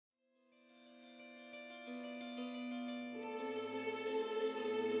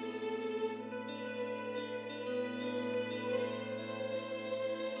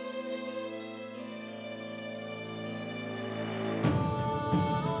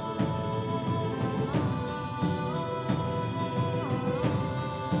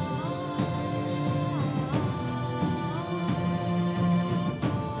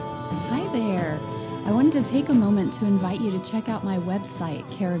wanted to take a moment to invite you to check out my website,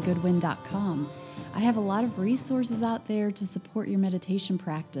 karagoodwin.com. I have a lot of resources out there to support your meditation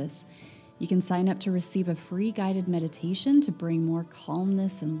practice. You can sign up to receive a free guided meditation to bring more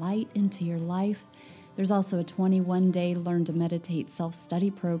calmness and light into your life. There's also a 21-day Learn to Meditate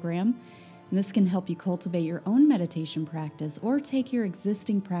self-study program. And this can help you cultivate your own meditation practice or take your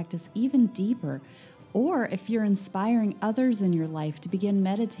existing practice even deeper. Or if you're inspiring others in your life to begin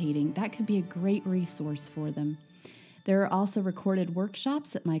meditating, that could be a great resource for them. There are also recorded workshops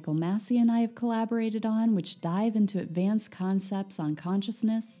that Michael Massey and I have collaborated on, which dive into advanced concepts on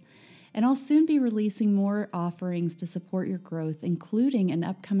consciousness. And I'll soon be releasing more offerings to support your growth, including an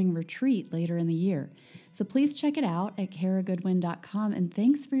upcoming retreat later in the year. So please check it out at karagoodwin.com, and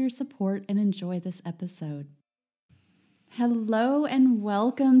thanks for your support and enjoy this episode. Hello and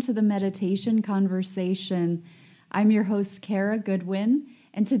welcome to the Meditation Conversation. I'm your host, Kara Goodwin,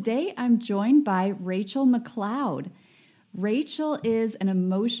 and today I'm joined by Rachelle McCloud. Rachelle is an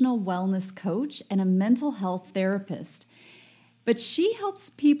emotional wellness coach and a mental health therapist, but she helps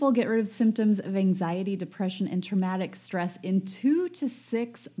people get rid of symptoms of anxiety, depression, and traumatic stress in 2 to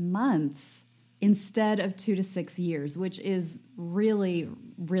 6 months instead of 2 to 6 years, which is really,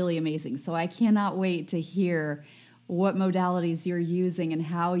 really amazing. So I cannot wait to hear what modalities you're using and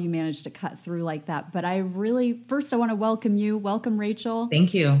how you managed to cut through like that. But first I want to welcome you. Welcome, Rachelle.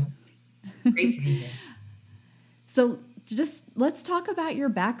 Thank you. Great to be here. So just let's talk about your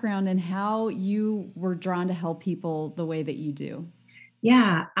background and how you were drawn to help people the way that you do.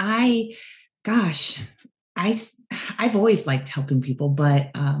 Yeah, I've always liked helping people, but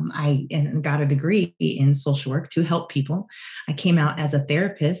I got a degree in social work to help people. I came out as a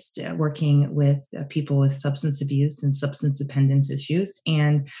therapist working with people with substance abuse and substance dependence issues,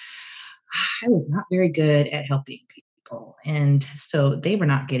 and I was not very good at helping people. And so they were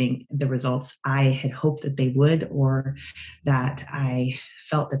not getting the results I had hoped that they would, or that I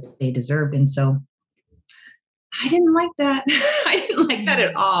felt that they deserved. And so I didn't like that. I didn't like that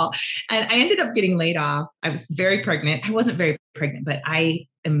at all. And I ended up getting laid off. I was very pregnant. I wasn't very pregnant, but I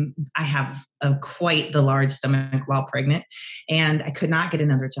have quite the large stomach while pregnant, and I could not get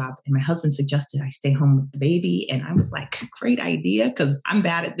another job. And my husband suggested I stay home with the baby. And I was like, great idea, because I'm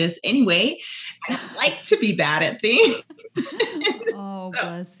bad at this anyway. I like to be bad at things. Oh,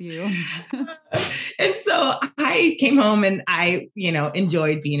 bless you. And so I came home and I,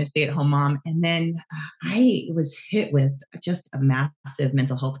 enjoyed being a stay-at-home mom. And then I was hit with just a massive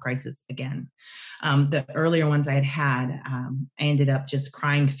mental health crisis again. The earlier ones I had, I ended up just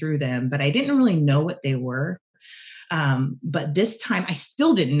crying through them, but I didn't really know what they were. But this time I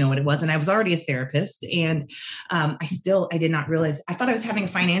still didn't know what it was. And I was already a therapist, and I did not realize, I thought I was having a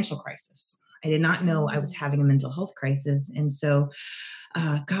financial crisis. I did not know I was having a mental health crisis. And so,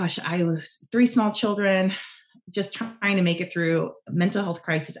 I was 3 small children, just trying to make it through a mental health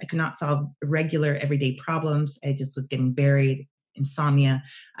crisis. I could not solve regular everyday problems. I just was getting buried, insomnia.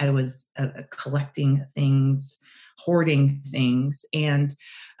 I was collecting things, hoarding things. And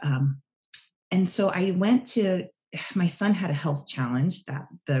so I my son had a health challenge that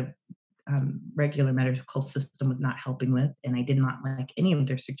the regular medical system was not helping with. And I did not like any of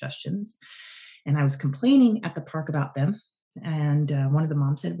their suggestions. And I was complaining at the park about them. And one of the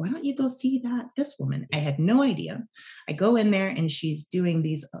moms said, why don't you go see this woman? I had no idea. I go in there and she's doing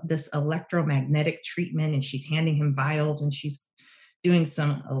this electromagnetic treatment, and she's handing him vials, and she's doing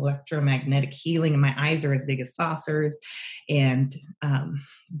some electromagnetic healing, and my eyes are as big as saucers. And,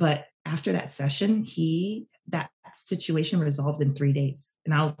 but after that session, that situation resolved in 3 days.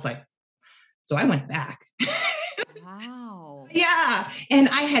 And I was like, so I went back. Wow. Yeah. And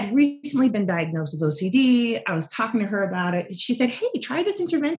I had recently been diagnosed with OCD. I was talking to her about it. She said, hey, try this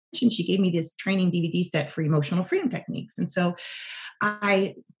intervention. She gave me this training DVD set for emotional freedom techniques. And so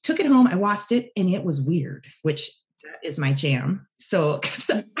I took it home. I watched it, and it was weird, which is my jam. So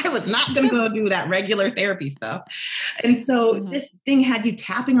I was not going to go do that regular therapy stuff. And so this thing had you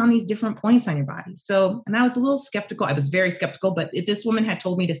tapping on these different points on your body. And I was a little skeptical. I was very skeptical, but if this woman had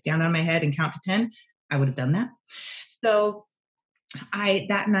told me to stand on my head and count to 10, I would have done that. So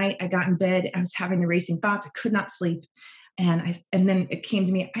that night I got in bed, I was having the racing thoughts. I could not sleep. And then it came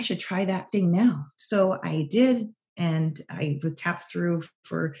to me, I should try that thing now. So I did. And I would tap through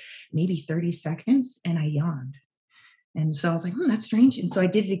for maybe 30 seconds and I yawned. And so I was like, that's strange. And so I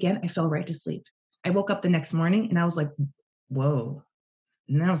did it again. I fell right to sleep. I woke up the next morning and I was like, whoa.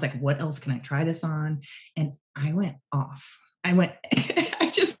 And I was like, what else can I try this on? And I went off. Wow.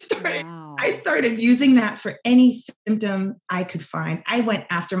 I started using that for any symptom I could find. I went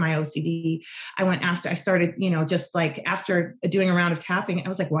after my OCD. I started, just like after doing a round of tapping, I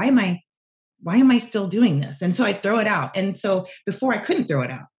was like, why am I why am I still doing this? And so I throw it out. And so before I couldn't throw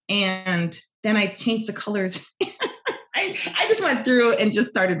it out. And then I changed the colors. I just went through and just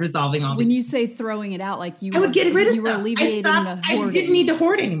started resolving all. When you say throwing it out, like I would get rid of you were stuff. alleviating the hoarding. I didn't need to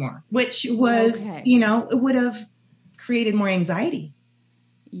hoard anymore, which was, it would have created more anxiety.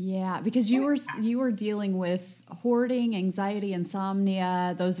 Yeah, because you were dealing with hoarding, anxiety,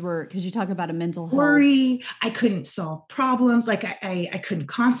 insomnia. Those were, because you talk about a mental health. Worry. I couldn't solve problems. Like I couldn't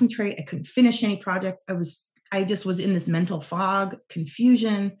concentrate. I couldn't finish any projects. I just was in this mental fog,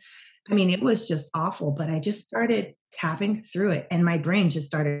 confusion. I mean, it was just awful, but I just started tapping through it and my brain just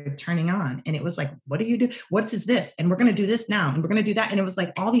started turning on. And it was like, what do you do? What is this? And we're going to do this now. And we're going to do that. And it was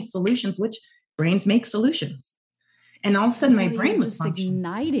like all these solutions, which brains make solutions. And all of a sudden my brain was just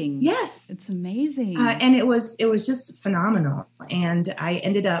igniting. Yes. It's amazing. And it was just phenomenal. And I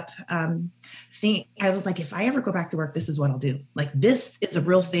ended up I was like, if I ever go back to work, this is what I'll do. Like, this is a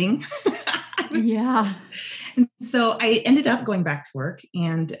real thing. Yeah. And so I ended up going back to work.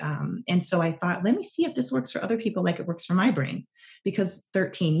 And so I thought, let me see if this works for other people like it works for my brain. Because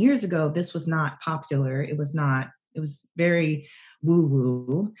 13 years ago, this was not popular. It was very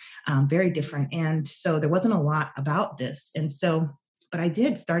woo-woo, very different. And so there wasn't a lot about this. And so, but I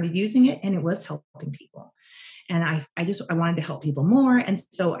started using it and it was helping people. And I wanted to help people more. And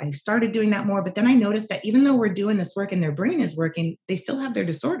so I started doing that more. But then I noticed that even though we're doing this work and their brain is working, they still have their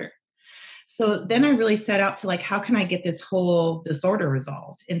disorder. So then I really set out to like, how can I get this whole disorder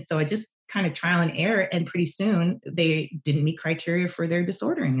resolved? And so I just kind of trial and error. And pretty soon they didn't meet criteria for their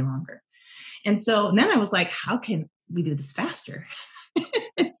disorder any longer. And so then I was like, how can we do this faster?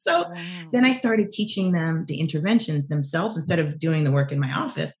 So then I started teaching them the interventions themselves instead of doing the work in my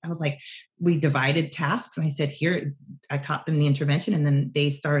office. I was like, we divided tasks. And I said, here, I taught them the intervention and then they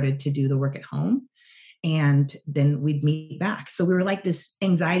started to do the work at home. And then we'd meet back. So we were like this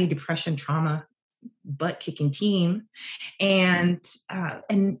anxiety, depression, trauma, butt kicking team. And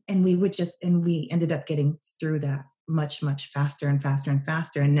we ended up getting through that much, much faster and faster and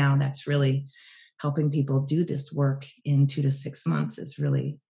faster. And now that's really helping people do this work in 2 to 6 months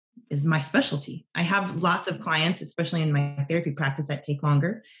is my specialty. I have lots of clients, especially in my therapy practice, that take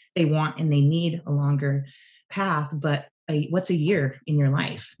longer. They want and they need a longer path, but what's a year in your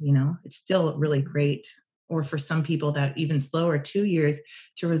life? It's still really great. Or for some people that even slower, 2 years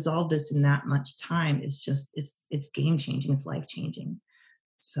to resolve this in that much time is just, it's game changing. It's life changing.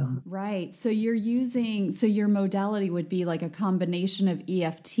 So, right. So your modality would be like a combination of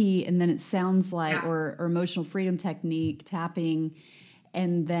EFT and then it sounds like, or emotional freedom technique, tapping,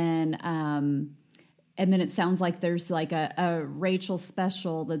 and then it sounds like there's like a Rachel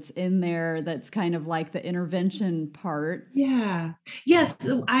special that's in there that's kind of like the intervention part. Yeah. Yes.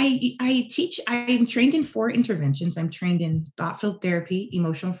 So I'm trained in 4 interventions. I'm trained in thought-filled therapy,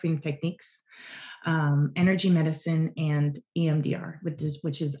 emotional freedom techniques, energy medicine, and EMDR,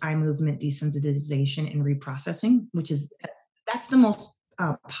 which is eye movement desensitization and reprocessing, that's the most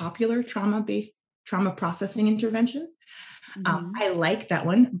popular trauma processing intervention. Mm-hmm. I like that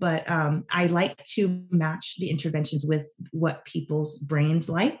one, but I like to match the interventions with what people's brains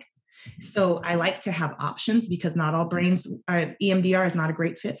like. So I like to have options because not all brains, EMDR is not a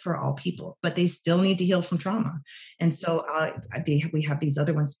great fit for all people, but they still need to heal from trauma. And so we have these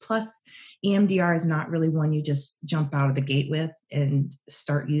other ones. Plus, EMDR is not really one you just jump out of the gate with and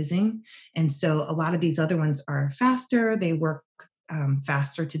start using. And so a lot of these other ones are faster. They work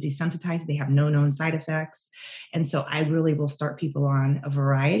faster to desensitize. They have no known side effects. And so I really will start people on a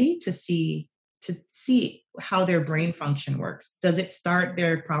variety to see how their brain function works. Does it start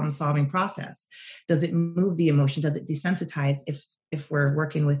their problem-solving process? Does it move the emotion? Does it desensitize? If we're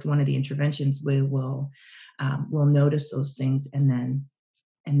working with one of the interventions, we'll notice those things, and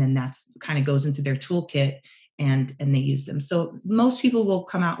then that's kind of goes into their toolkit, and they use them. So most people will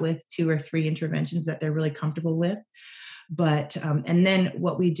come out with 2 or 3 interventions that they're really comfortable with. But and then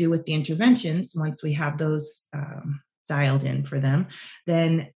what we do with the interventions, once we have those dialed in for them,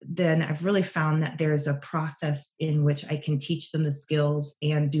 then I've really found that there's a process in which I can teach them the skills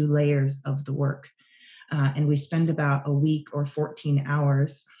and do layers of the work. And we spend about a week or 14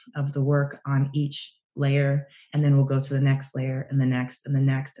 hours of the work on each layer, and then we'll go to the next layer and the next and the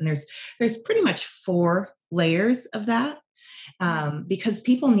next. And there's pretty much 4 layers of that. Because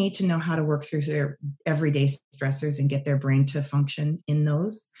people need to know how to work through their everyday stressors and get their brain to function in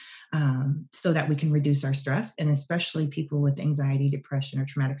those, so that we can reduce our stress. And especially people with anxiety, depression, or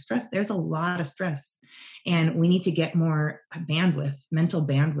traumatic stress, there's a lot of stress, and we need to get more mental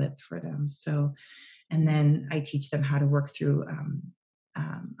bandwidth for them. So, and then I teach them how to work through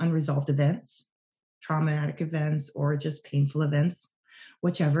unresolved events, traumatic events, or just painful events,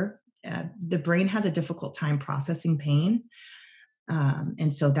 whichever. the brain has a difficult time processing pain.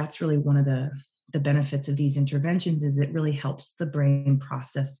 And so that's really one of the benefits of these interventions, is it really helps the brain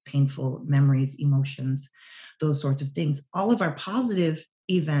process painful memories, emotions, those sorts of things. All of our positive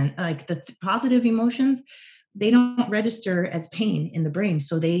like the positive emotions, they don't register as pain in the brain.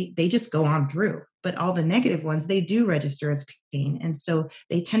 So they just go on through. But all the negative ones, they do register as pain. And so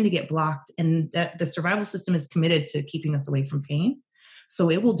they tend to get blocked. And that the survival system is committed to keeping us away from pain. So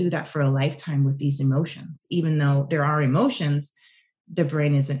it will do that for a lifetime with these emotions. Even though there are emotions, the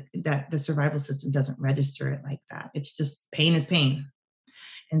brain isn't, that the survival system doesn't register it like that. It's just pain is pain.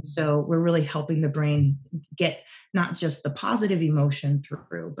 And so we're really helping the brain get not just the positive emotion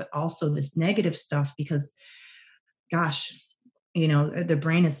through, but also this negative stuff, because gosh, the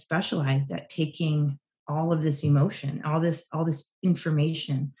brain is specialized at taking all of this emotion, all this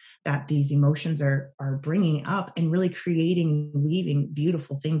information that these emotions are bringing up, and really weaving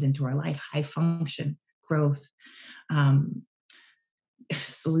beautiful things into our life, high function, growth,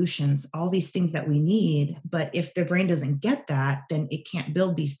 solutions, all these things that we need. But if the brain doesn't get that, then it can't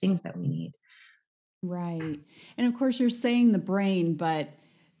build these things that we need. Right. And of course you're saying the brain, but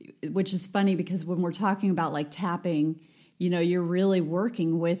which is funny because when we're talking about like tapping, you're really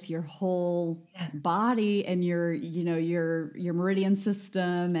working with your whole body and your meridian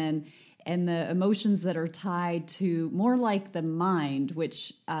system and the emotions that are tied to more like the mind,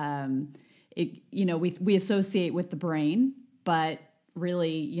 which we associate with the brain, but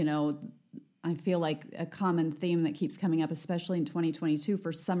really, I feel like a common theme that keeps coming up, especially in 2022,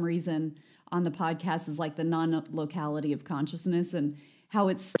 for some reason on the podcast, is like the non-locality of consciousness and how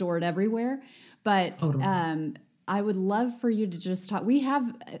it's stored everywhere. But I would love for you to just talk. We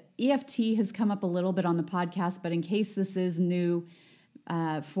have EFT has come up a little bit on the podcast, but in case this is new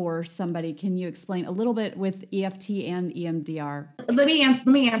for somebody, can you explain a little bit with EFT and EMDR? Let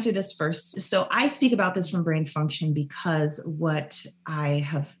me answer this first. So I speak about this from brain function because what I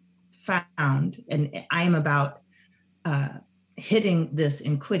have found, and I am about hitting this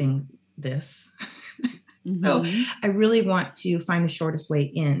and quitting this. Mm-hmm. So I really want to find the shortest way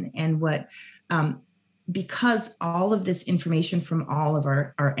in, and because all of this information from all of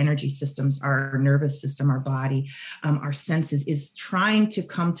our energy systems, our nervous system, our body, our senses, is trying to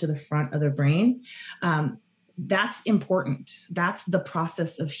come to the front of the brain. That's important. That's the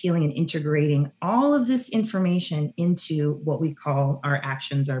process of healing and integrating all of this information into what we call our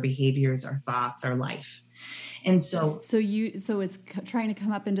actions, our behaviors, our thoughts, our life. And so it's trying to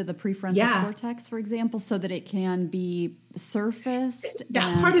come up into the prefrontal cortex, for example, so that it can be surfaced.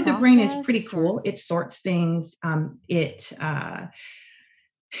 That part of the brain is pretty cool. It sorts things. It's the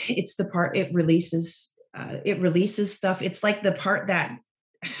part it releases stuff. It's like the part that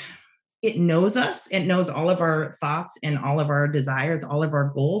it knows us. It knows all of our thoughts and all of our desires, all of our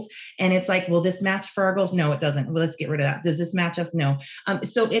goals. And it's like, will this match for our goals? No, it doesn't. Well, let's get rid of that. Does this match us? No.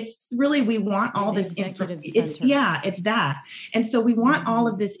 So it's really, we want all this information. It's that. And so we want all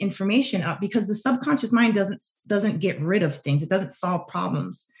of this information up, because the subconscious mind doesn't get rid of things. It doesn't solve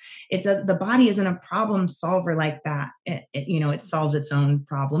problems. The body isn't a problem solver like that. It solves its own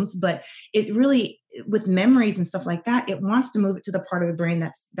problems, but it really, with memories and stuff like that, it wants to move it to the part of the brain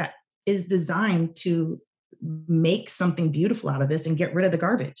that is designed to make something beautiful out of this and get rid of the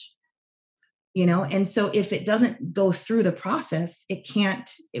garbage, And so if it doesn't go through the process,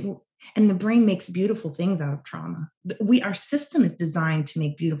 and the brain makes beautiful things out of trauma. Our system is designed to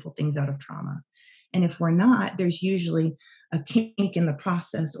make beautiful things out of trauma. And if we're not, there's usually a kink in the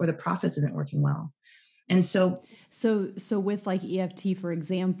process, or the process isn't working well. And so with like EFT, for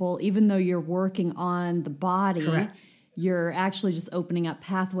example, even though you're working on the body, correct, you're actually just opening up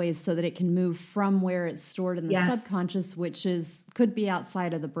pathways so that it can move from where it's stored in the subconscious, which could be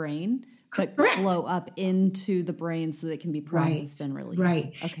outside of the brain, but flow up into the brain so that it can be processed and released.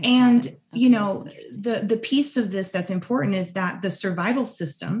 Right. Okay. And, the piece of this that's important is that the survival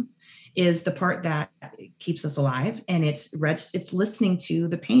system is the part that keeps us alive, and it's listening to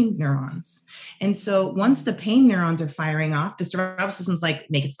the pain neurons. And so once the pain neurons are firing off, the survival system's like,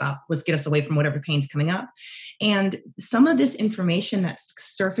 make it stop. Let's get us away from whatever pain's coming up. And some of this information that's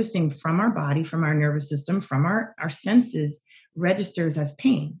surfacing from our body, from our nervous system, from our senses, registers as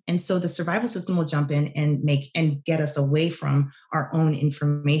pain. And so the survival system will jump in and get us away from our own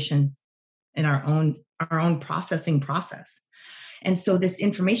information and our own processing process. And so this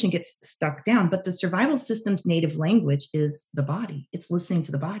information gets stuck down, but the survival system's native language is the body. It's listening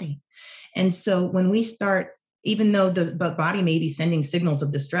to the body. And so when we start even though the body may be sending signals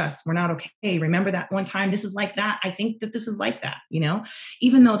of distress, we're not okay. Remember that one time, this is like that. I think that this is like that,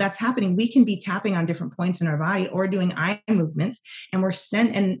 even though that's happening, we can be tapping on different points in our body or doing eye movements.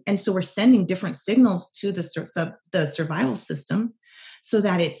 And so we're sending different signals to the survival system, so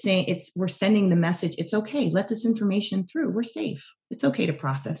that we're sending the message, it's okay, let this information through. We're safe. It's okay to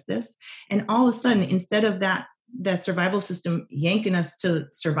process this. And all of a sudden, instead of the survival system yanking us to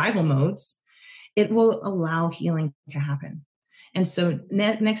survival modes, it will allow healing to happen. And so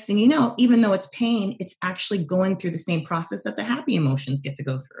next thing you know, even though it's pain, it's actually going through the same process that the happy emotions get to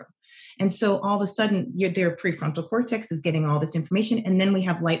go through. And so all of a sudden, their prefrontal cortex is getting all this information. And then we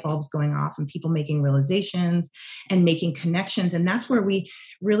have light bulbs going off and people making realizations and making connections. And that's where we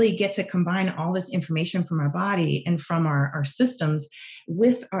really get to combine all this information from our body and from our systems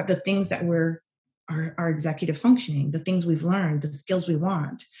with the things that our executive functioning, the things we've learned, the skills we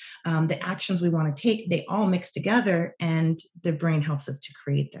want, the actions we want to take. They all mix together, and the brain helps us to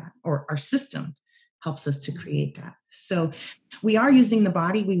create that, or our system helps us to create that. So we are using the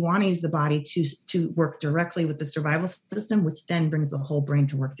body. We want to use the body to work directly with the survival system, which then brings the whole brain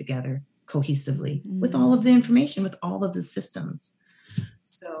to work together cohesively with all of the information, with all of the systems.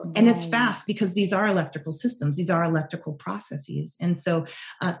 So, and it's fast because these are electrical systems. These are electrical processes. And so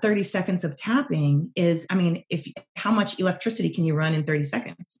 30 seconds of tapping is, how much electricity can you run in 30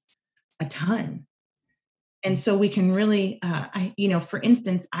 seconds? A ton. And so we can really, for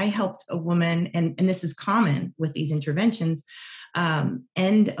instance, I helped a woman, and this is common with these interventions,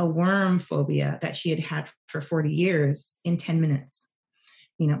 end a worm phobia that she had for 40 years in 10 minutes.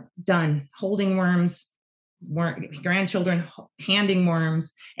 Done. Holding worms, grandchildren handing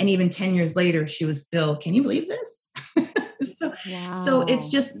worms, and even 10 years later, she was still, can you believe this? So it's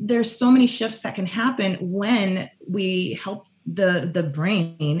just, there's so many shifts that can happen when we help the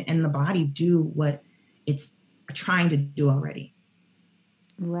brain and the body do what it's trying to do already.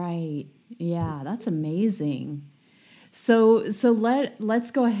 Right. Yeah, that's amazing. So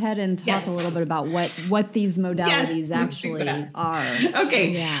let's go ahead and talk a little bit about what these modalities actually are.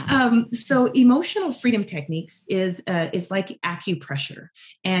 Okay. Yeah. So emotional freedom techniques is like acupressure,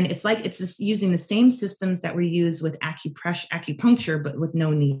 and it's just using the same systems that we use with acupuncture, but with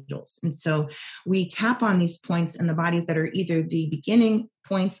no needles. And so we tap on these points in the bodies that are either the beginning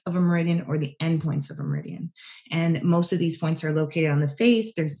points of a meridian or the end points of a meridian. And most of these points are located on the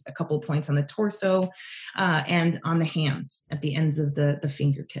face. There's a couple of points on the torso and on the hands at the ends of the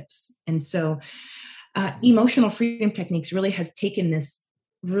fingertips. And so emotional freedom techniques really has taken this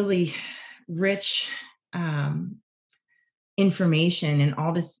really rich information and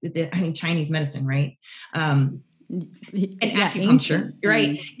all this, Chinese medicine, right? And acupuncture,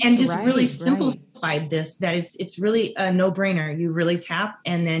 right? And just really simplified this, that it's really a no-brainer. You really tap,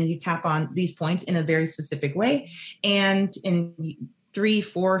 and then you tap on these points in a very specific way. And in 3,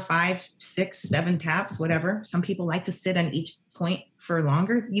 4, 5, 6, 7 taps, whatever. Some people like to sit on each point for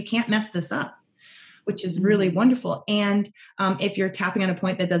longer. You can't mess this up, which is really wonderful. And if you're tapping on a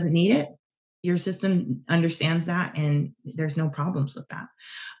point that doesn't need it, your system understands that, and there's no problems with that.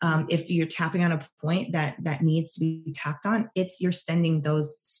 If you're tapping on a point that needs to be tapped on, you're sending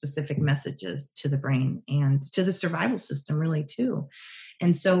those specific messages to the brain and to the survival system, really, too.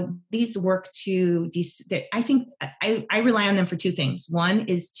 And so these work I think I rely on them for 2 things. One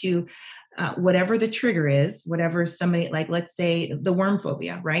is to whatever the trigger is, whatever somebody, like, let's say the worm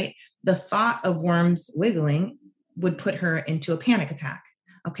phobia, right? The thought of worms wiggling would put her into a panic attack.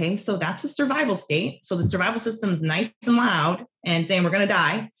 Okay, so that's a survival state. So the survival system is nice and loud and saying we're going to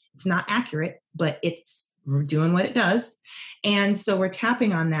die. It's not accurate, but it's doing what it does. And so we're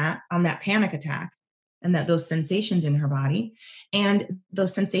tapping on that panic attack and those sensations in her body. And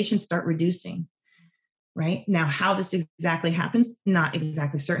those sensations start reducing. Right now, how this exactly happens, not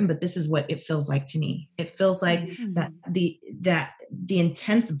exactly certain, but this is what it feels like to me. It feels like that the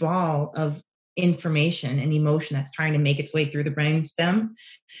intense ball of information and emotion that's trying to make its way through the brainstem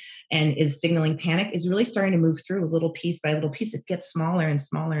and is signaling panic is really starting to move through little piece by little piece. It gets smaller and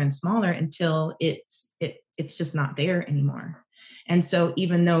smaller and smaller until it's just not there anymore. And so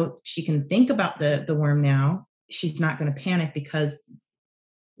even though she can think about the worm now, she's not going to panic because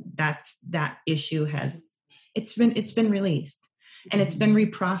that issue it's been released, and it's been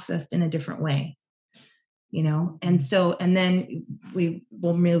reprocessed in a different way. And then we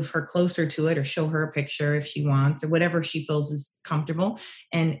will move her closer to it or show her a picture if she wants, or whatever she feels is comfortable,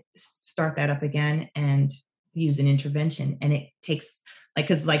 and start that up again and use an intervention. And it takes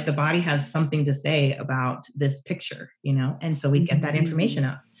because the body has something to say about this picture, and so we get that information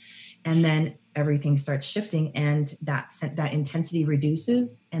up. And then everything starts shifting, and that intensity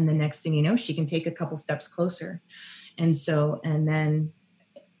reduces. And the next thing you know, she can take a couple steps closer. And then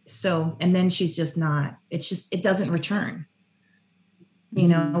she's just not, it doesn't return. You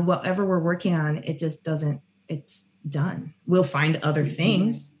know, whatever we're working on, it just doesn't, it's done. We'll find other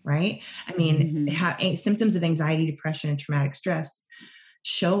things, right? I mean, symptoms of anxiety, depression, and traumatic stress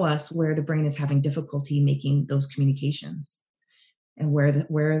show us where the brain is having difficulty making those communications, and where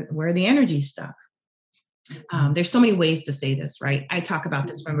the energy's stuck. There's so many ways to say this, right? I talk about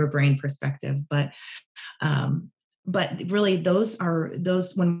this from a brain perspective, but really those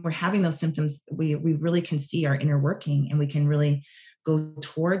when we're having those symptoms, we really can see our inner working, and we can really go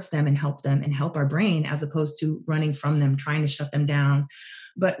towards them and help our brain, as opposed to running from them, trying to shut them down.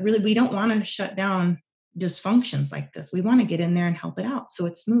 But really, we don't want to shut down dysfunctions like this. We want to get in there and help it out so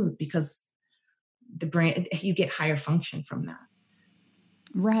it's smooth, because the brain, you get higher function from that.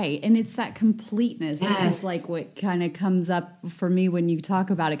 Right. And it's that completeness. Yes. This is like what kind of comes up for me when you talk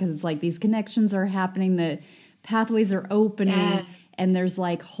about it, because it's like these connections are happening, the pathways are opening, and there's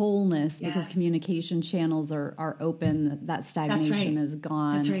like wholeness because communication channels are open. That stagnation is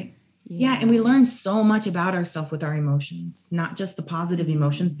gone. That's right. Yeah. And we learn so much about ourselves with our emotions, not just the positive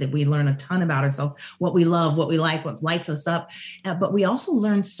emotions, that we learn a ton about ourselves, what we love, what we like, what lights us up. But we also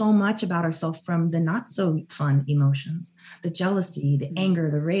learn so much about ourselves from the not so fun emotions, the jealousy, the anger,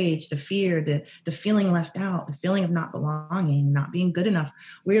 the rage, the fear, the feeling left out, the feeling of not belonging, not being good enough.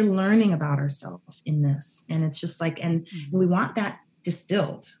 We're learning about ourselves in this. And it's just like, and we want that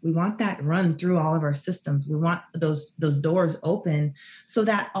distilled. We want that run through all of our systems. We want those doors open so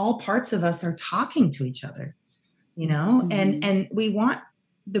that all parts of us are talking to each other, you know, and we want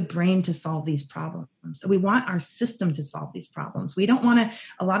the brain to solve these problems. We want our system to solve these problems. We don't want to,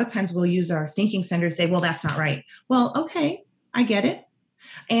 a lot of times we'll use our thinking center to say, well, that's not right. Well, okay, I get it.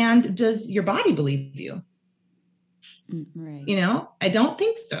 And does your body believe you? Right. You know, I don't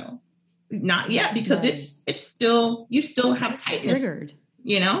think so. Not yet, because it's still, you still have tightness, triggered,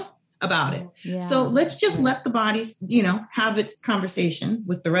 you know, about it. Yeah. So let's just let the body, you know, have its conversation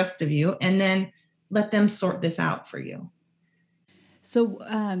with the rest of you, and then let them sort this out for you. So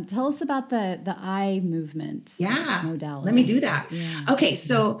tell us about the eye movement modality. Let me do that. Yeah. Okay.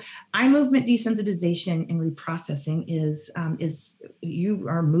 So eye movement desensitization and reprocessing is you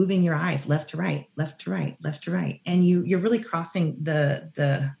are moving your eyes left to right, left to right, left to right. And you're really crossing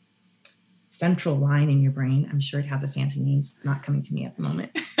the central line in your brain. I'm sure it has a fancy name. It's not coming to me at the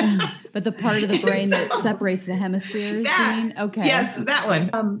moment. But the part of the brain that separates the hemispheres. Okay. Yes, that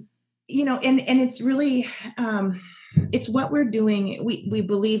one. You know, and it's really, it's what we're doing. We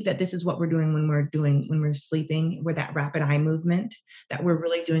believe that this is what we're doing when we're sleeping, with that rapid eye movement, that we're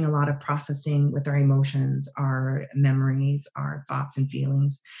really doing a lot of processing with our emotions, our memories, our thoughts and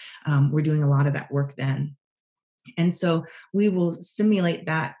feelings. We're doing a lot of that work then. And so we will simulate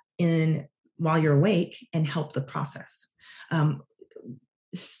that while you're awake and help the process.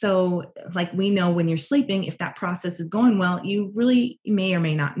 So like, we know when you're sleeping, if that process is going well, you really may or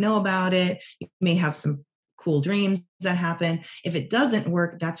may not know about it. You may have some cool dreams that happen. If it doesn't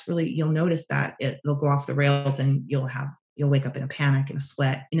work, that's really, you'll notice that it'll go off the rails, and you'll wake up in a panic, in a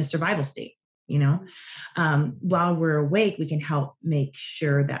sweat, in a survival state, you know. While we're awake, we can help make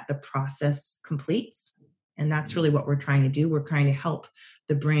sure that the process completes. And that's really what we're trying to do. We're trying to help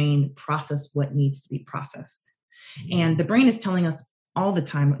the brain process what needs to be processed. And the brain is telling us all the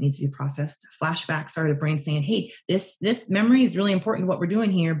time what needs to be processed. Flashbacks are the brain saying, hey, this memory is really important to what we're doing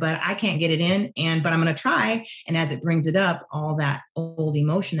here, but I can't get it in, but I'm going to try. And as it brings it up, all that old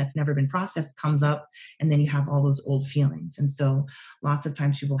emotion that's never been processed comes up, and then you have all those old feelings. And so lots of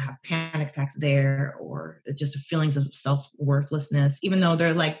times people have panic attacks there, or just feelings of self-worthlessness, even though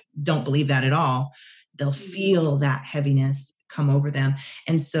they're like, don't believe that at all. They'll feel that heaviness come over them.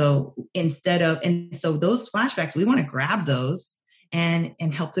 And so so those flashbacks, we want to grab those and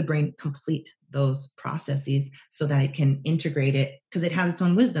help the brain complete those processes so that it can integrate it, because it has its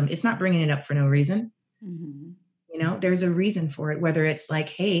own wisdom. It's not bringing it up for no reason. You know, there's a reason for it, whether it's like,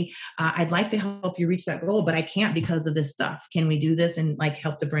 hey, I'd like to help you reach that goal, but I can't because of this stuff. Can we do this and like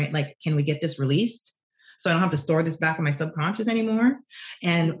help the brain? Like, can we get this released so I don't have to store this back in my subconscious anymore?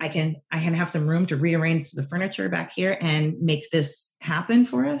 And I can have some room to rearrange the furniture back here and make this happen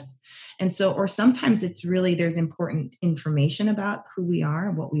for us. And so, or sometimes it's really, there's important information about who we are,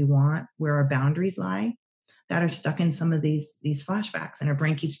 what we want, where our boundaries lie, that are stuck in some of these flashbacks. And our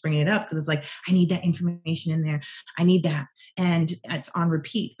brain keeps bringing it up because it's like, I need that information in there. I need that. And it's on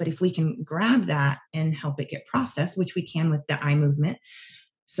repeat. But if we can grab that and help it get processed, which we can with the eye movement.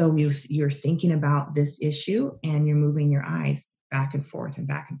 So you're thinking about this issue and you're moving your eyes back and forth and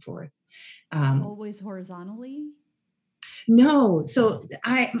back and forth. Always horizontally? No. So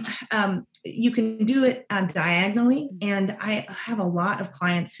you can do it diagonally. And I have a lot of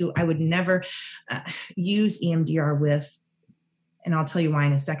clients who I would never use EMDR with, and I'll tell you why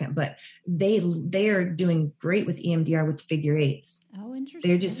in a second, but they are doing great with EMDR with figure eights. Oh,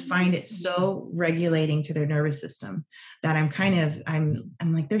 interesting. They just find it so regulating to their nervous system that I'm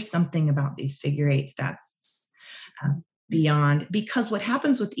like, there's something about these figure eights that's beyond, because what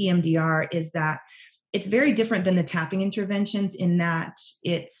happens with EMDR is that it's very different than the tapping interventions in that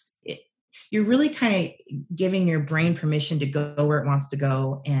you're really kind of giving your brain permission to go where it wants to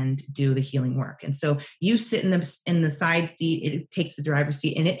go and do the healing work. And so you sit in the side seat, it takes the driver's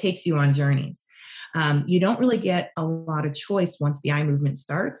seat, and it takes you on journeys. You don't really get a lot of choice once the eye movement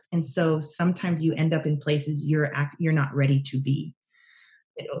starts. And so sometimes you end up in places you're not ready to be.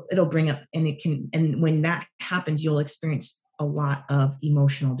 It'll bring up, and when that happens, you'll experience a lot of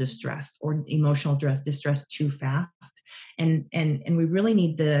emotional distress or emotional distress too fast. And we really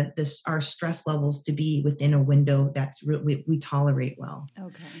need our stress levels to be within a window that's we tolerate well.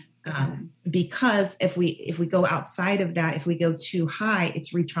 Okay. Because if we go outside of that, if we go too high,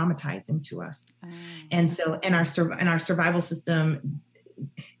 it's re-traumatizing to us. And so, our survival system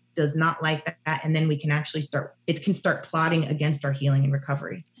does not like that. And then we can actually start plotting against our healing and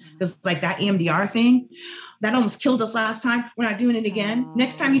recovery. Because like that EMDR thing, that almost killed us last time. We're not doing it again.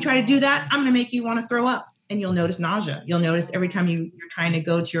 Next time you try to do that, I'm going to make you want to throw up. And you'll notice nausea. You'll notice every time you're trying to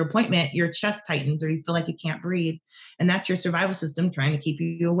go to your appointment, your chest tightens or you feel like you can't breathe. And that's your survival system trying to keep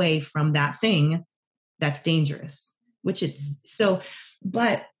you away from that thing that's dangerous, which it's so,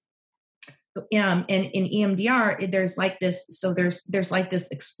 but and in EMDR, there's like this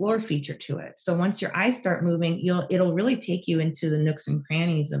explore feature to it. So once your eyes start moving, it'll really take you into the nooks and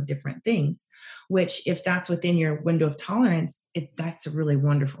crannies of different things, which if that's within your window of tolerance, that's a really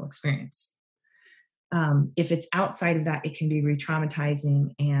wonderful experience. If it's outside of that, it can be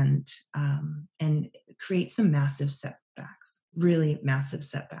re-traumatizing and create some massive setbacks. Really massive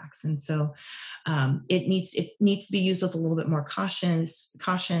setbacks. And so it needs to be used with a little bit more caution,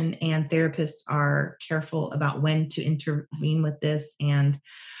 and therapists are careful about when to intervene with this. And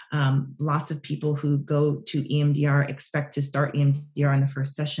lots of people who go to EMDR expect to start EMDR in the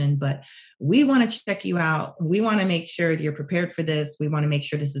first session, but we want to check you out. We want to make sure that you're prepared for this. We want to make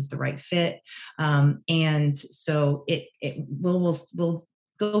sure this is the right fit. And so we'll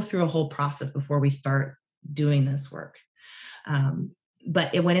go through a whole process before we start doing this work.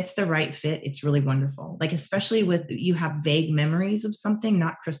 But when it's the right fit, it's really wonderful. Like, especially with, you have vague memories of something,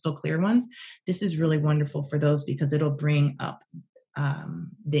 not crystal clear ones. This is really wonderful for those because it'll bring up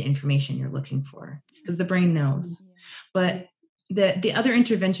the information you're looking for, because the brain knows. But the other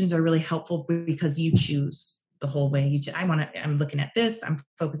interventions are really helpful because you choose the whole way. I'm looking at this, I'm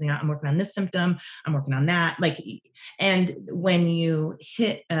focusing on, I'm working on this symptom, I'm working on that. And when you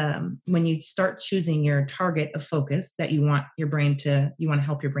start choosing your target of focus that you want to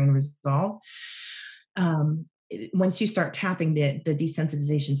help your brain resolve, once you start tapping, the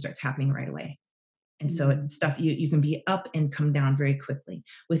desensitization starts happening right away. And so it's stuff you can be up and come down very quickly.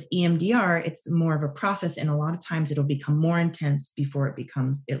 With EMDR, it's more of a process. And a lot of times it'll become more intense before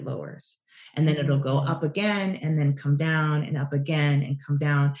it lowers. And then it'll go up again and then come down and up again and come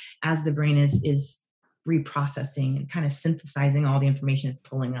down as the brain is reprocessing and kind of synthesizing all the information it's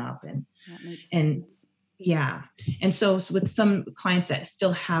pulling up. And yeah. And so with some clients that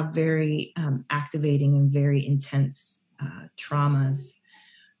still have very activating and very intense traumas,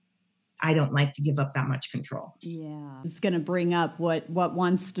 I don't like to give up that much control. Yeah. It's going to bring up what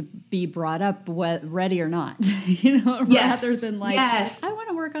wants to be brought up, ready or not, rather than I want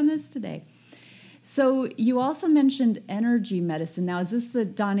to work on this today. So you also mentioned energy medicine. Now, is this the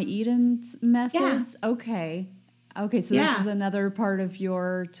Donna Eden's methods? Yeah. Okay. So this is another part of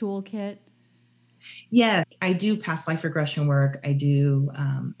your toolkit? Yes, I do past life regression work. I do,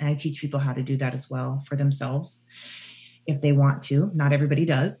 and I teach people how to do that as well for themselves if they want to. Not everybody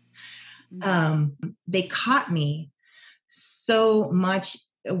does. They caught me so much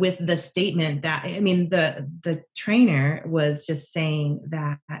with the statement that, the trainer was just saying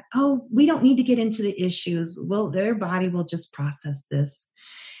that, we don't need to get into the issues. Well, their body will just process this.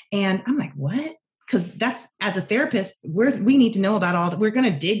 And I'm like, what? Because that's, as a therapist, we need to know about all that. We're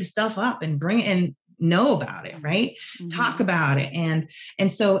going to dig stuff up and bring it and know about it, right? Mm-hmm. Talk about it.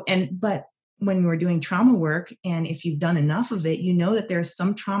 But when we're doing trauma work, and if you've done enough of it, you know that there's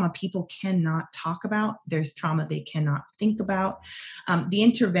some trauma people cannot talk about. There's trauma they cannot think about. The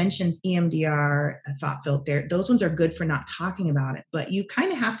interventions, EMDR, thought filter, those ones are good for not talking about it, but you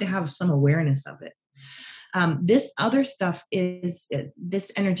kind of have to have some awareness of it. This other stuff is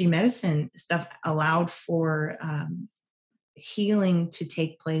this energy medicine stuff allowed for healing to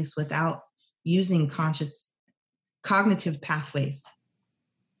take place without using cognitive pathways.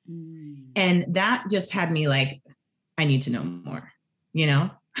 And that just had me like, I need to know more, Yeah,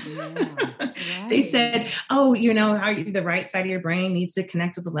 right. They said, oh, the right side of your brain needs to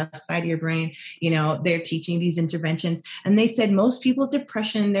connect with the left side of your brain. They're teaching these interventions. And they said most people with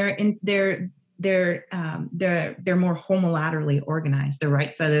depression, they're more homolaterally organized. The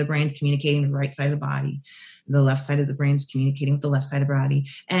right side of the brain's communicating with the right side of the body. The left side of the brain's communicating with the left side of the body.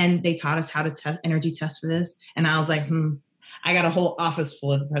 And they taught us how to energy test for this. And I was like, I got a whole office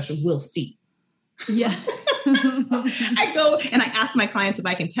full of depression. We'll see. Yeah. I go and I ask my clients if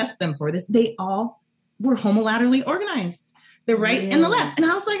I can test them for this. They all were homolaterally organized, the right and the left. And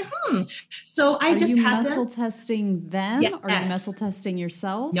I was like, So I just had muscle testing them? Yes. Or are you muscle testing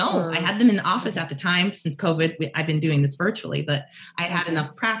yourself? No, I had them in the office at the time. Since COVID, I've been doing this virtually, but I had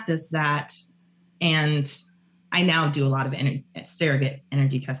enough practice that, and I now do a lot of surrogate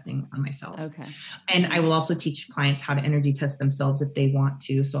energy testing on myself. Okay. And I will also teach clients how to energy test themselves if they want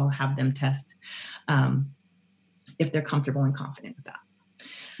to. So I'll have them test if they're comfortable and confident with that.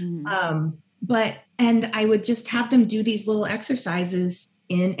 Mm-hmm. And I would just have them do these little exercises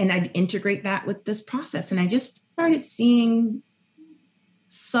and I'd integrate that with this process. And I just started seeing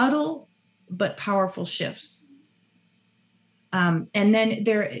subtle but powerful shifts. And then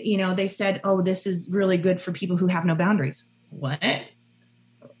they said, oh, this is really good for people who have no boundaries. What?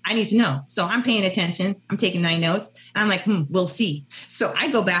 I need to know. So I'm paying attention. I'm taking 9 notes. And I'm like, we'll see. So I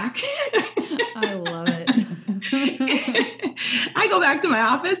go back. I love it. I go back to my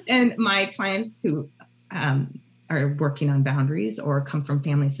office and my clients who are working on boundaries or come from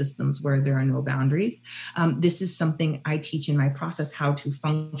family systems where there are no boundaries. This is something I teach in my process, how to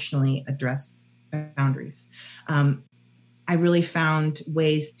functionally address boundaries. I really found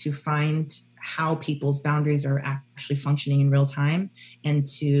ways to find how people's boundaries are actually functioning in real time and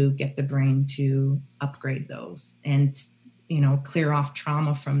to get the brain to upgrade those and, clear off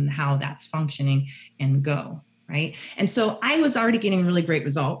trauma from how that's functioning and go. Right. And so I was already getting really great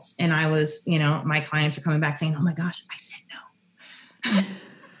results. And I was, my clients are coming back saying, oh my gosh, I said no. I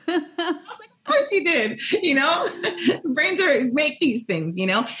was like, of course you did, brains make these things,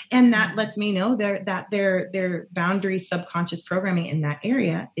 and that lets me know that their boundary subconscious programming in that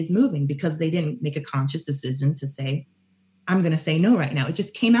area is moving because they didn't make a conscious decision to say, I'm going to say no right now. It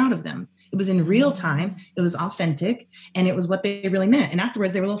just came out of them. It was in real time. It was authentic. And it was what they really meant. And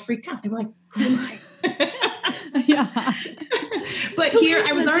afterwards they were a little freaked out. They were like, who am I? Yeah. But here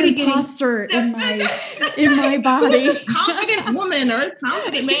I was already getting in my body. Who's a confident woman or a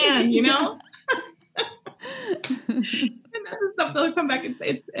confident man, And that's the stuff they'll come back and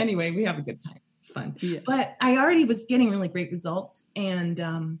say. Anyway, we have a good time. It's fun. Yeah. But I already was getting really great results. And,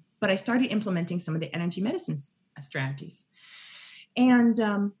 but I started implementing some of the energy medicine strategies. And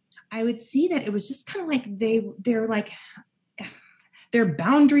I would see that it was just kind of like they're like, their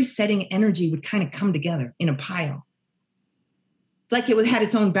boundary setting energy would kind of come together in a pile. Like it had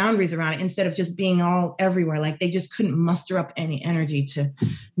its own boundaries around it instead of just being all everywhere. Like they just couldn't muster up any energy to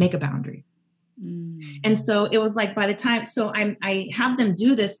make a boundary. And so it was like by the time, so I have them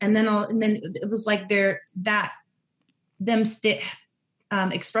do this and then it was like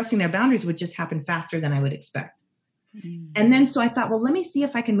expressing their boundaries would just happen faster than I would expect. And then, so I thought, well, let me see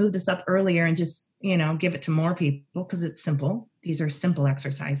if I can move this up earlier and just, give it to more people because it's simple. These are simple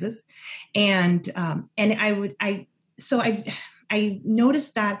exercises. And I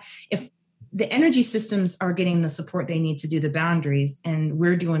noticed that if the energy systems are getting the support they need to do the boundaries and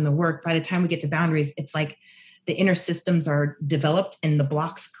we're doing the work, by the time we get to boundaries, it's like the inner systems are developed and the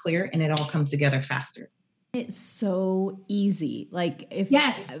blocks clear and it all comes together faster. It's so easy.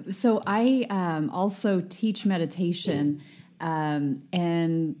 Yes. So I also teach meditation,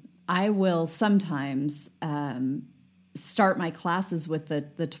 and I will sometimes start my classes with the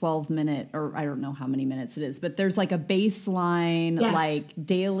 12-minute, or I don't know how many minutes it is, but there's like a baseline,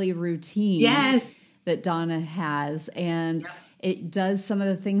 daily routine that Donna has. And it does some of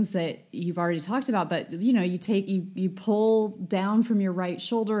the things that you've already talked about, but you pull down from your right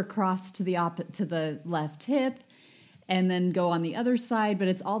shoulder across to the left hip and then go on the other side. But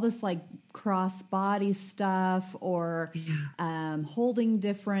it's all this like cross body stuff or holding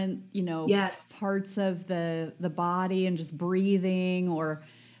different, parts of the body and just breathing or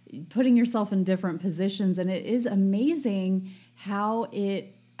putting yourself in different positions. And it is amazing how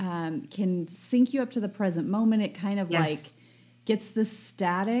it can sync you up to the present moment. It kind of gets the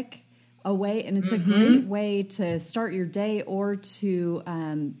static a way, and it's a great way to start your day or to,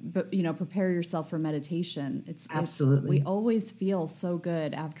 prepare yourself for meditation. Absolutely. We always feel so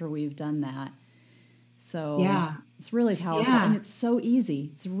good after we've done that. So yeah, it's really powerful, and it's so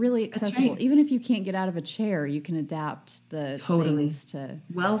easy. It's really accessible. Right. Even if you can't get out of a chair, you can adapt the things to.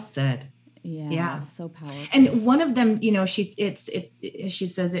 Well said. Yeah, it's so powerful. And one of them, she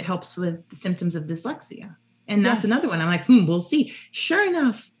says it helps with the symptoms of dyslexia. And that's another one. I'm like, we'll see. Sure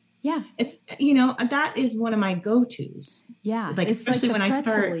enough. Yeah. It's, that is one of my go-tos. Yeah. Like, it's especially like the when I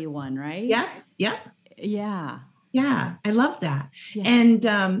start. one, right? Yeah. Yeah. Yeah. Yeah. I love that. Yeah.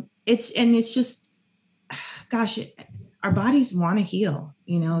 And it's just, gosh, our bodies want to heal.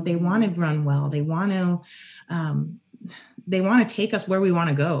 They want to run well. They want to take us where we want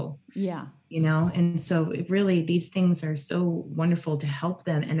to go. Yeah. And so it really, these things are so wonderful to help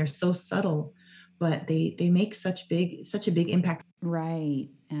them, and they're so subtle, but they make such a big impact. Right.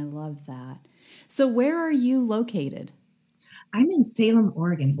 I love that. So where are you located? I'm in Salem,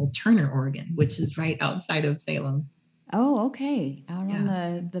 Oregon, Turner, Oregon, which is right outside of Salem. Oh, okay. Out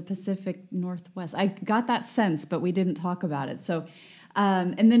on the Pacific Northwest. I got that sense, but we didn't talk about it. So,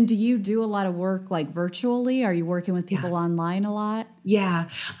 and then do you do a lot of work like virtually? Are you working with people online a lot? Yeah,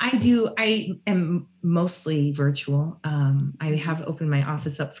 I do. I am mostly virtual. I have opened my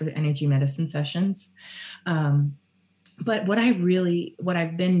office up for energy medicine sessions. But what I've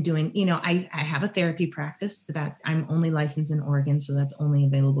been doing, I have a therapy practice I'm only licensed in Oregon, so that's only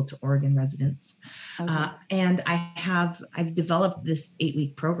available to Oregon residents. Okay. And I've developed this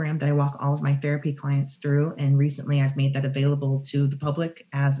 8-week program that I walk all of my therapy clients through. And recently I've made that available to the public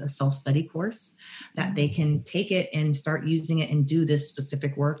as a self-study course that they can take it and start using it and do this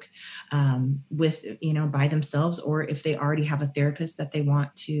specific work with, by themselves, or if they already have a therapist that they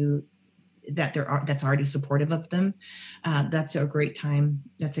want to that's already supportive of them. That's a great time.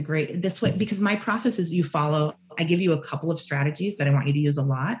 This way, because my process is I give you a couple of strategies that I want you to use a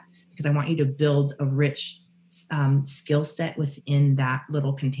lot, because I want you to build a rich skill set within that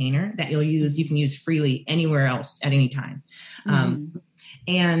little container that you can use freely anywhere else at any time.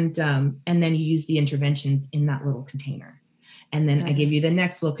 And then you use the interventions in that little container. And then I give you the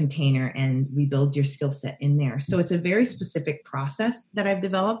next little container and we build your skill set in there. So it's a very specific process that I've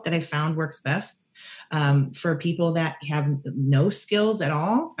developed that I found works best for people that have no skills at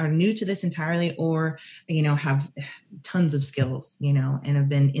all, are new to this entirely, or, have tons of skills, and have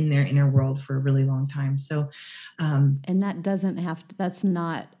been in their inner world for a really long time. So, and that's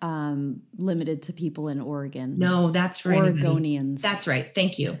not limited to people in Oregon. No, that's for Oregonians. Anybody. That's right.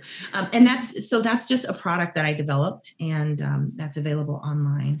 Thank you. And that's just a product that I developed, and that's available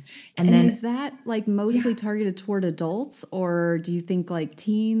online. And then is that like mostly targeted toward adults, or do you think like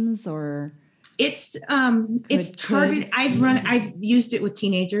teens, or? It's targeted. I've used it with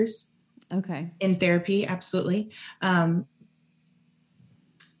teenagers. Okay. In therapy. Absolutely. And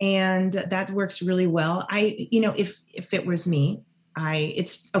that works really well. If it was me,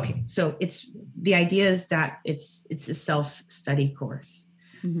 So the idea is that it's a self-study course.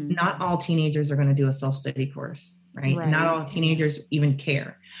 Mm-hmm. Not all teenagers are going to do a self-study course, right? Not all teenagers even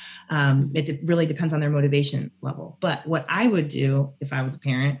care. It really depends on their motivation level. But what I would do if I was a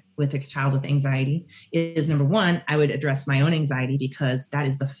parent with a child with anxiety is, number one, I would address my own anxiety, because that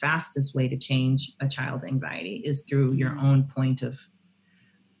is the fastest way to change a child's anxiety, is through your own point of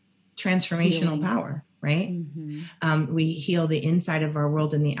transformational power, right? Mm-hmm. We heal the inside of our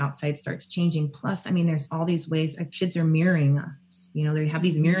world and the outside starts changing. Plus, there's all these ways kids are mirroring us. They have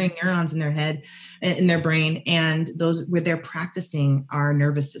these mirroring neurons in their head, in their brain, and those where they're practicing our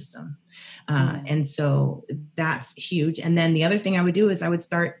nervous system. And so that's huge. And then the other thing I would do is I would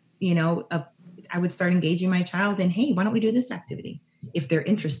start engaging my child in, hey, why don't we do this activity if they're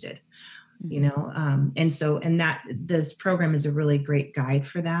interested? And that this program is a really great guide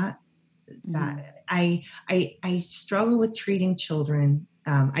for that. That I struggle with treating children.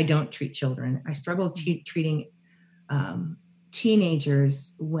 I don't treat children. I struggle treating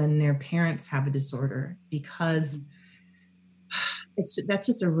teenagers when their parents have a disorder, because that's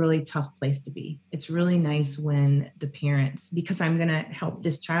just a really tough place to be. It's really nice when the parents, because I'm going to help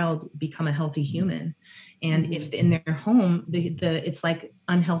this child become a healthy human. And if in their home, it's like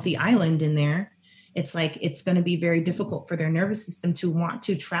unhealthy island in there, it's like, it's going to be very difficult for their nervous system to want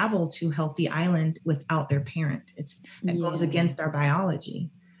to travel to healthy island without their parent. That goes against our biology.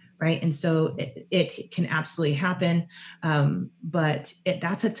 Right. And so it can absolutely happen. But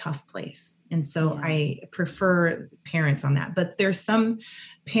that's a tough place. And so I prefer parents on that. But there's some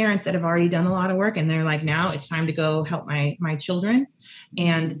parents that have already done a lot of work and they're like, now it's time to go help my children.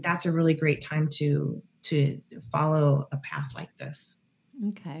 And that's a really great time to follow a path like this.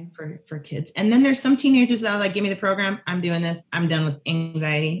 Okay. for kids. And then there's some teenagers that are like, give me the program. I'm doing this. I'm done with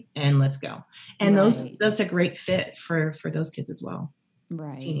anxiety and let's go. And Right. that's a great fit for those kids as well.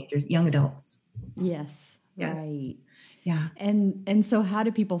 Right. Teenagers, young adults. Yes. Yes. Right. Yeah. And so how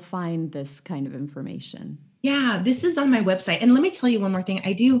do people find this kind of information? Yeah, this is on my website. And let me tell you one more thing.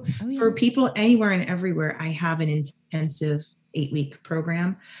 I do for people anywhere and everywhere. I have an intensive 8-week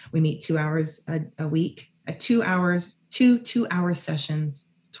program. We meet 2 hours a week, 2 hours, two hour sessions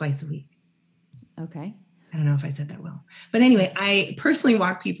twice a week. Okay. I don't know if I said that well, but anyway, I personally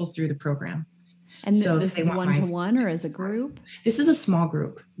walk people through the program. And so this is one-to-one or as a group? This is a small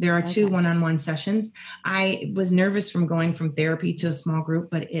group. There are 2 one-on-one sessions. I was nervous from going from therapy to a small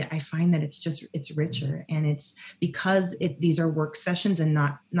group, but I find that it's richer, and it's because these are work sessions and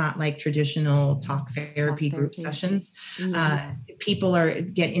not like traditional talk therapy group sessions. Yeah. People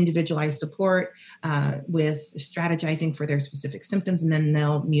get individualized support with strategizing for their specific symptoms, and then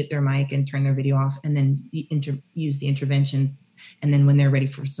they'll mute their mic and turn their video off, and then use the intervention. And then when they're ready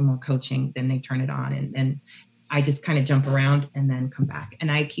for some more coaching, then they turn it on. And I just kind of jump around and then come back.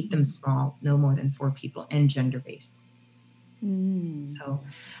 And I keep them small, no more than 4 people, and gender-based. So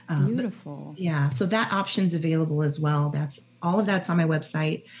beautiful. Yeah. So that option's available as well. All of that's on my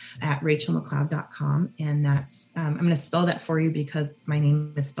website at RachelleMcCloud.com. And that's, I'm going to spell that for you because my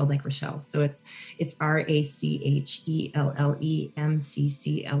name is spelled like Rachelle. So it's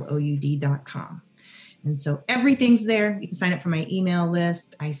RachelleMcCloud.com. And so everything's there. You can sign up for my email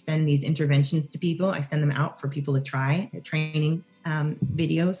list. I send these interventions to people. I send them out for people to try training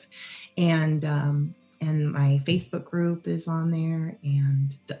videos. And my Facebook group is on there,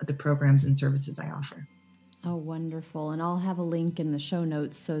 and the programs and services I offer. Oh, wonderful. And I'll have a link in the show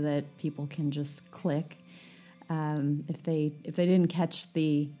notes so that people can just click if they didn't catch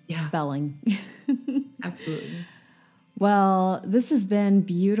the spelling. Absolutely. Well, this has been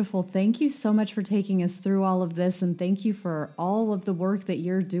beautiful. Thank you so much for taking us through all of this, and thank you for all of the work that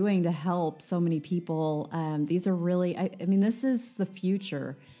you're doing to help so many people. These are really, I mean, this is the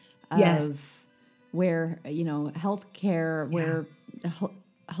future of where, healthcare, where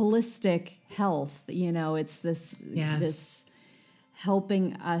holistic health, it's this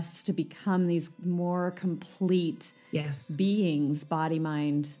helping us to become these more complete beings, body,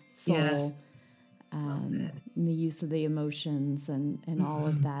 mind, soul. Yes. And the use of the emotions and all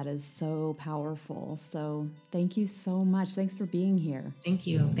of that is so powerful. So thank you so much. Thanks for being here. Thank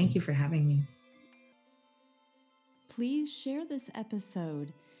you. Thank you for having me. Please share this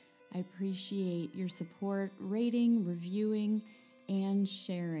episode. I appreciate your support, rating, reviewing, and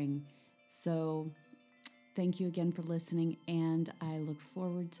sharing. So thank you again for listening, and I look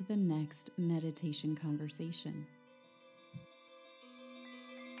forward to the next meditation conversation.